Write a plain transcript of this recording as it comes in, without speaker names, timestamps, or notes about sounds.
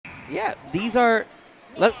yeah, these are,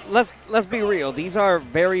 let's be real. These are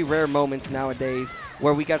very rare moments nowadays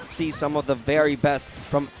where we got to see some of the very best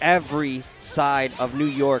from every side of New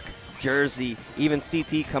York, Jersey, even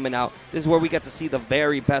CT coming out. This is where we get to see the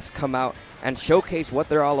very best come out and showcase what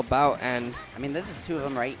they're all about. And I mean, this is two of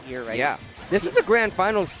them right here, right? Yeah. This is a grand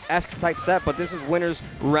finals-esque type set, but this is winners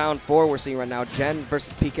round 4 we're seeing right now. Jen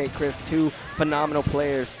versus PkChris, two phenomenal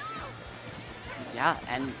players. Yeah,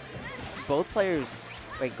 and both players,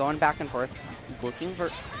 going back and forth, looking for.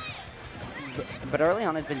 But early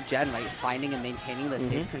on, it's been Jen, right, finding and maintaining the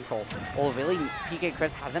stage control. Well, really,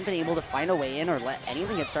 PkChris hasn't been able to find a way in or let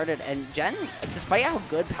anything get started. And Jen, despite how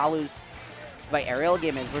good Palu's aerial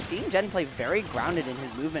game is, we're seeing Jen play very grounded in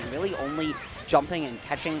his movement, really only jumping and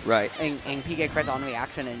catching and PkChris on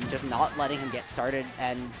reaction and just not letting him get started.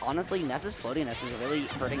 And honestly, Ness's floatiness is really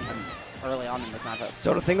hurting him early on in this matchup.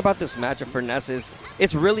 So the thing about this matchup for Ness is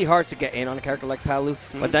it's really hard to get in on a character like Palu,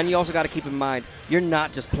 but then you also got to keep in mind you're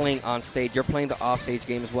not just playing on stage, you're playing the off-stage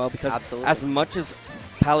game as well, because as much as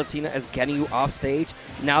Palutena is getting you off stage,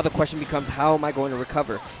 now the question becomes, how am I going to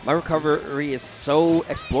recover? My recovery is so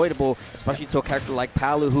exploitable, especially to a character like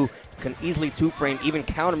Palu, who can easily two-frame, even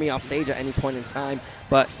counter me off stage at any point in time.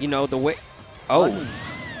 But, you know, the way... I was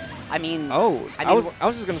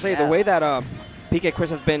just going to say, the way that PkChris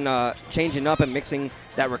has been changing up and mixing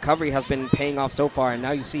that recovery has been paying off so far, and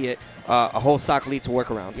now you see it, a whole stock lead to work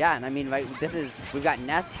around. Yeah, and I mean, we've got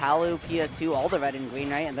Ness, Palu, PS2, all the red and green,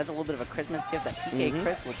 right? And that's a little bit of a Christmas gift that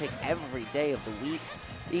PkChris will take every day of the week.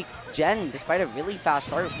 Jen, despite a really fast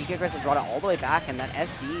start, PkChris has brought it all the way back, and that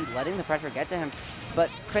SD letting the pressure get to him. But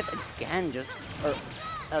Chris, again, just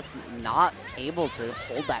not able to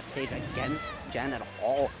hold that stage against Jen at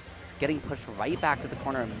all. Getting pushed right back to the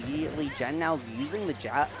corner immediately. Jen now using the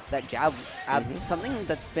jab, something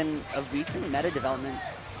that's been a recent meta development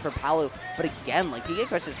for Palu. But again,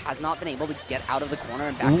 PkChris just has not been able to get out of the corner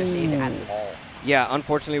and back to stage at all. Yeah,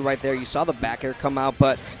 unfortunately right there, you saw the back air come out,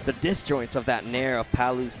 but the disjoints of that nair of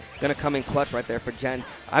Palu's going to come in clutch right there for Jen.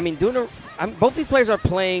 I mean, both these players are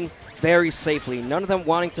playing very safely. None of them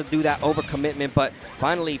wanting to do that overcommitment, but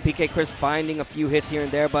finally PkChris finding a few hits here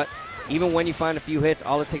and there. But even when you find a few hits,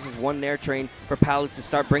 all it takes is one nair train for Palu to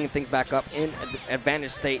start bringing things back up in advantage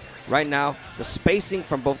state. Right now, the spacing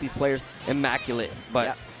from both these players, immaculate.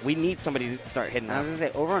 But we need somebody to start hitting that. I was going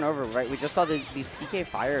to say, over and over, right? We just saw these PK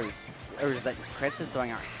fires that Chris is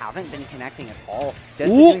throwing out haven't been connecting at all.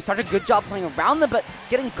 Just doing such a good job playing around them, but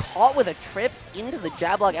getting caught with a trip into the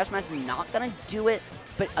jab log F smash, not going to do it.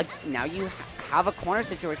 But now you have a corner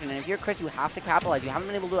situation, and if you're Chris, you have to capitalize. You haven't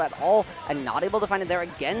been able to do it at all, and not able to find it there.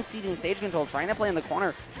 Again, ceding stage control, trying to play in the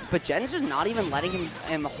corner, but Jen's just not even letting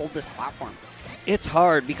him hold this platform. It's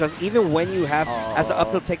hard, because even when you have, as the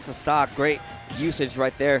up tilt takes the stock, great usage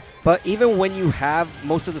right there, but even when you have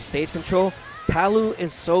most of the stage control, Palu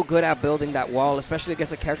is so good at building that wall, especially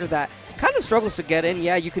against a character that kind of struggles to get in.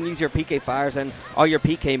 Yeah, you can use your PK fires and all your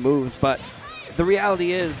PK moves, but the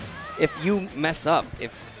reality is, if you mess up,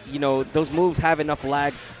 if those moves have enough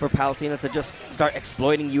lag for Palutena to just start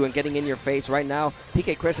exploiting you and getting in your face. Right now,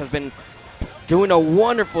 PkChris has been doing a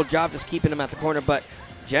wonderful job just keeping him at the corner, but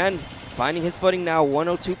Jen finding his footing now,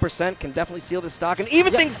 102%, can definitely seal the stock and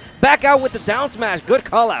even things back out with the down smash. Good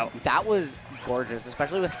call out. That was gorgeous,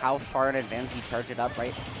 especially with how far in advance he charged it up,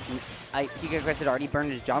 right? PkChris had already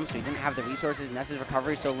burned his jump, so he didn't have the resources. Ness's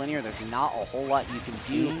recovery is so linear, there's not a whole lot you can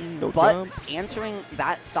do. But answering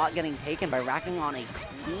that stock getting taken by racking on a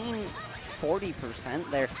clean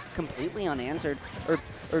 40% there, completely unanswered, or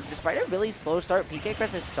despite a really slow start,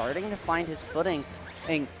 PkChris is starting to find his footing,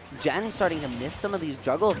 and Jen starting to miss some of these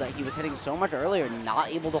juggles that he was hitting so much earlier, not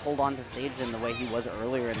able to hold on to stage in the way he was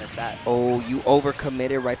earlier in the set. Oh, you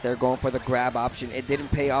overcommitted right there, going for the grab option. It didn't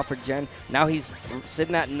pay off for Jen. Now he's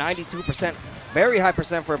sitting at 92%. Very high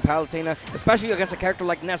percent for Palutena, especially against a character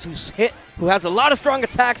like Ness, who has a lot of strong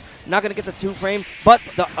attacks. Not going to get the two-frame, but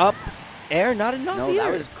the ups air, not enough No, either.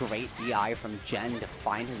 That was great DI from Jen to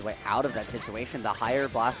find his way out of that situation. The higher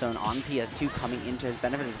blast zone on PS2 coming into his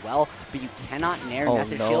benefit as well, but you cannot nair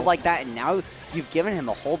Ness's shield like that, and now you've given him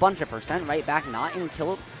a whole bunch of percent right back, not in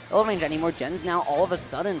kill range anymore. Jen's now all of a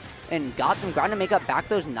sudden and got some ground to make up back.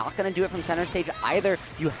 Those not going to do it from center stage either.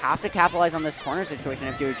 You have to capitalize on this corner situation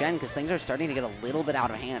if you're Jen, because things are starting to get a little bit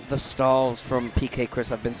out of hand. The stalls from PkChris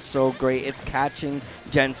have been so great. It's catching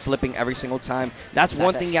Jen slipping every single time. That's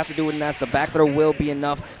one thing you have to do with Ness. The back throw will be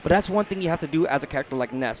enough, but that's one thing you have to do as a character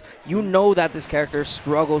like Ness. You know that this character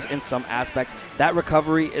struggles in some aspects. That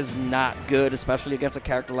recovery is not good, especially against a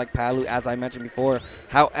character like Palu, as I mentioned before.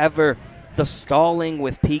 However, the stalling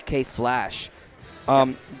with PK Flash,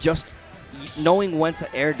 just knowing when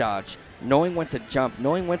to air dodge, knowing when to jump,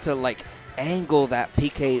 knowing when to, like, angle that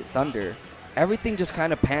PK Thunder. Everything just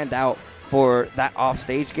kind of panned out for that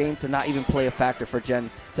off-stage game to not even play a factor for Gen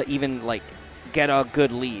to even, like, get a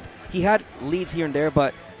good lead. He had leads here and there,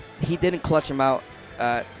 but he didn't clutch him out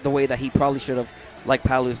the way that he probably should have, like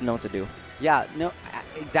Palu is known to do. Yeah, no,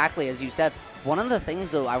 exactly as you said. One of the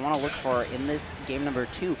things, though, I want to look for in this game number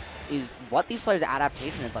 2 is what these players'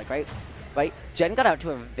 adaptation is like, right? Gen got out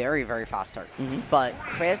to a very, very fast start, but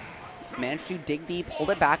Chris managed to dig deep, hold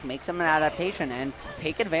it back, make some adaptation, and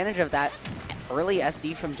take advantage of that early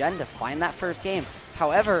SD from Gen to find that first game.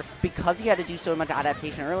 However, because he had to do so much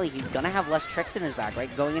adaptation early, he's going to have less tricks in his bag, right,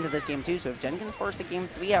 going into this game 2. So if Gen can force a game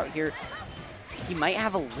 3 out here, he might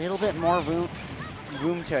have a little bit more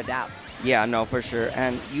room to adapt. Yeah, no, for sure.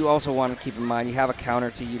 And you also want to keep in mind you have a counter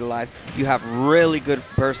to utilize. You have really good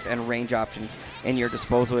burst and range options in your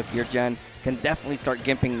disposal. If you're Gen, can definitely start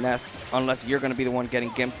gimping Ness unless you're going to be the one getting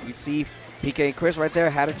gimped. You see PkChris right there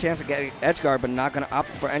had a chance to get edge guard, but not going to opt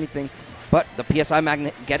for anything but the PSI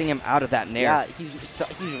magnet getting him out of that nair. Yeah, he's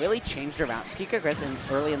really changed around. PkChris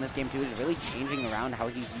early in this game, too, is really changing around how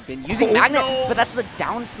he's been using magnet, but that's the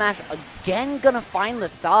down smash again, going to find the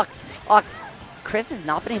stock. Chris has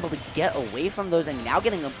not been able to get away from those and now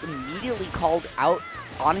getting immediately called out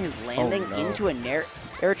on his landing into a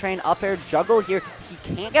air train up air juggle here.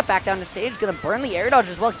 He can't get back down to stage, gonna burn the air dodge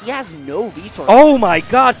as well. He has no resources. Oh my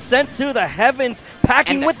god, sent to the heavens,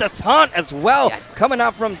 packing with the taunt as well. Yeah. Coming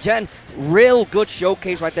out from Gen, real good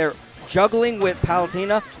showcase right there. Juggling with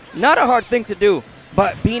Palutena, not a hard thing to do.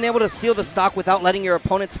 But being able to steal the stock without letting your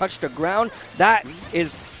opponent touch the ground, that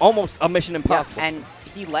is almost a mission impossible. Yeah, and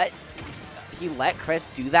he let Chris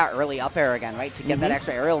do that early up air again, right? To get that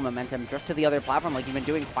extra aerial momentum, drift to the other platform like you've been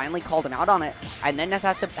doing, finally called him out on it. And then Ness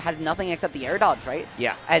has nothing except the air dodge, right?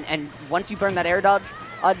 Yeah. And once you burn that air dodge,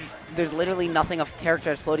 there's literally nothing of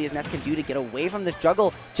character as floaty as Ness can do to get away from this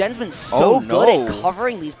juggle. Gen's been so good at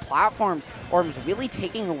covering these platforms, or is really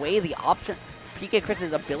taking away the option.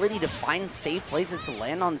 PkChris' ability to find safe places to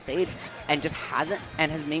land on stage, and just hasn't,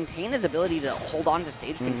 and has maintained his ability to hold on to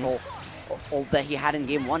stage control that he had in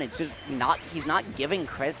game 1. It's just he's not giving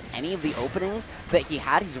Chris any of the openings that he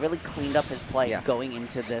had. He's really cleaned up his play going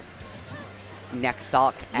into this next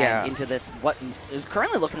stock and into this what is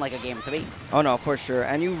currently looking like a game 3. Oh no, for sure.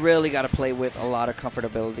 And you really got to play with a lot of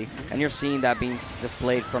comfortability, and you're seeing that being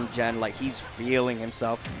displayed from Gen. Like, he's feeling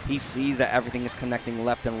himself. He sees that everything is connecting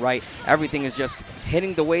left and right. Everything is just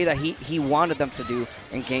hitting the way that he wanted them to do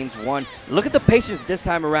in games 1. Look at the patience this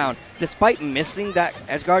time around. Despite missing that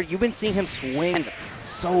edge guard, you've been seeing him swing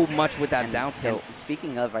so much with that down tilt.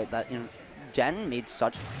 Speaking of, right, that Gen he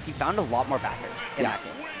found a lot more backers in that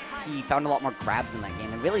game. He found a lot more grabs in that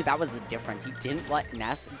game, and really that was the difference. He didn't let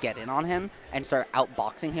Ness get in on him and start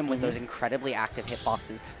outboxing him with those incredibly active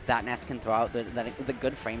hitboxes that Ness can throw out, the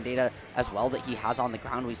good frame data as well that he has on the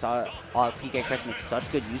ground. We saw PkChris make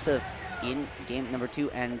such good use of in game number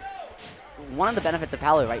 2, and one of the benefits of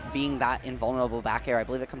Palu, right, being that invulnerable back air, I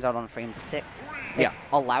believe it comes out on frame 6. It's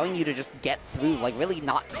allowing you to just get through, like, really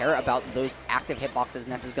not care about those active hitboxes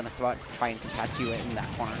Ness is going to throw out to try and contest you in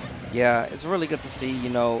that corner. Yeah, it's really good to see, you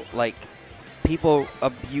know, like, people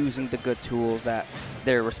abusing the good tools that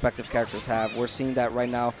their respective characters have. We're seeing that right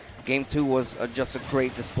now. Game 2 was just a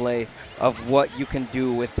great display of what you can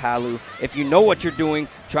do with Palu. If you know what you're doing,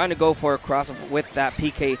 trying to go for a cross with that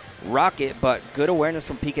PK rocket, but good awareness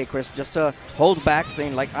from PkChris just to hold back,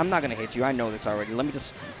 saying, like, I'm not going to hit you. I know this already. Let me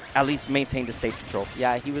just at least maintain the stage control.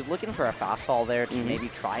 Yeah, he was looking for a fastfall there to maybe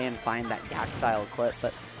try and find that Gak-style clip,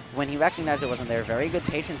 but when he recognized it wasn't there, very good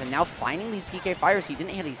patience, and now finding these PK fires. He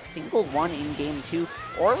didn't hit a single one in game 2,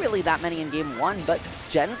 or really that many in game 1, but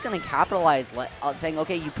Gen's going to capitalize, saying,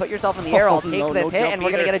 okay, you put yourself in the air, I'll take this hit, and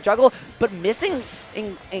we're going to get a juggle, but missing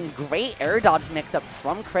in great air dodge mix-up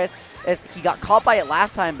from Chris, as he got caught by it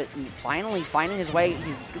last time, but finally finding his way.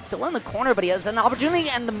 He's still in the corner, but he has an opportunity,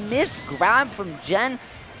 and the missed grab from Gen,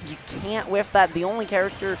 you can't whiff that. The only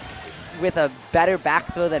character with a better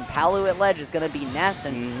back throw than Palu at ledge is going to be Ness,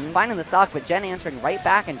 and finding the stock, but Gen answering right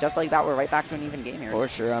back, and just like that, we're right back to an even game here. For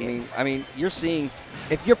sure. I mean, you're seeing,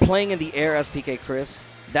 if you're playing in the air as PkChris,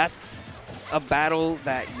 that's a battle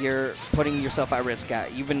that you're putting yourself at risk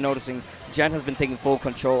at. You've been noticing Gen has been taking full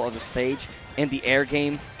control of the stage in the air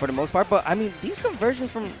game for the most part, but I mean, these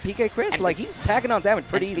conversions from PkChris, like, he's tagging on damage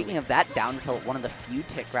pretty easily. Speaking of that down tilt, one of the few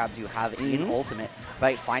tick grabs you have in Ultimate,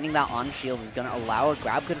 right? Finding that on shield is going to allow a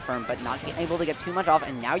grab confirm, but not able to get too much off,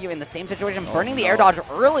 and now you're in the same situation, burning the air dodge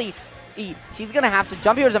early. He's going to have to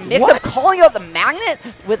jump here as a mix of calling out the magnet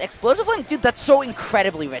with explosive flame. Dude, that's so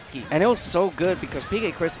incredibly risky. And it was so good because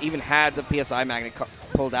PkChris even had the PSI magnet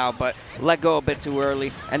pulled out, but let go a bit too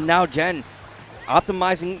early. And now Jen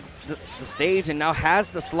optimizing the stage and now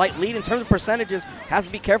has the slight lead in terms of percentages. Has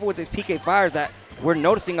to be careful with these PK fires that we're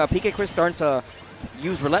noticing. PkChris starting to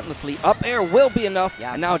use relentlessly. Up air will be enough,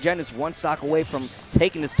 and now Jen is one stock away from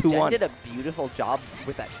taking this 2-1. Jen did a beautiful job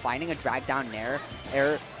with that, finding a drag down air.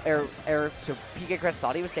 So PkChris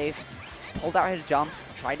thought he was safe, pulled out his jump,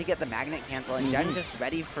 tried to get the magnet cancel, and Jen just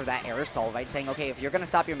ready for that air stall, right? Saying, okay, if you're going to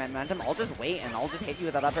stop your momentum, I'll just wait, and I'll just hit you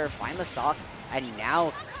with that up air, find the stock, and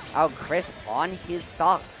now Chris on his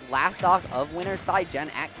stock, last stock of winner's side,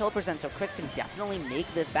 Jen at kill percent, so Chris can definitely make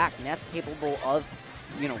this back. Ness capable of,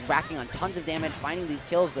 racking on tons of damage, finding these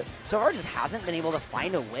kills, but so far just hasn't been able to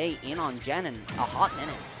find a way in on Jen in a hot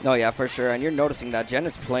minute. No, yeah, for sure. And you're noticing that Jen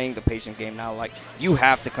is playing the patient game now. Like, you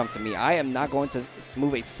have to come to me. I am not going to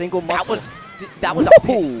move a single muscle. That was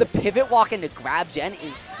the pivot walk in to grab Jen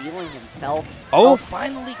is feeling himself. Oh,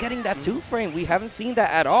 finally getting that 2-frame. We haven't seen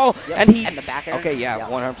that at all. Yep. And the back air. Okay, yeah,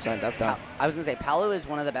 100%. That's done. I was going to say, Palu is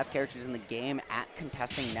one of the best characters in the game at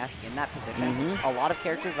contesting Ness in that position. A lot of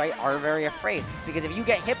characters, right, are very afraid because if you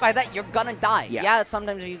get hit by that, you're going to die. Yeah,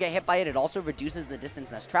 sometimes if you get hit by it, it also reduces the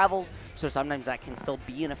distance Ness travels, so sometimes that can still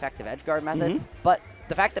be an effective edge guard method. But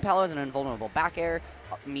the fact that Palu has an invulnerable back air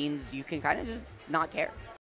means you can kind of just not care.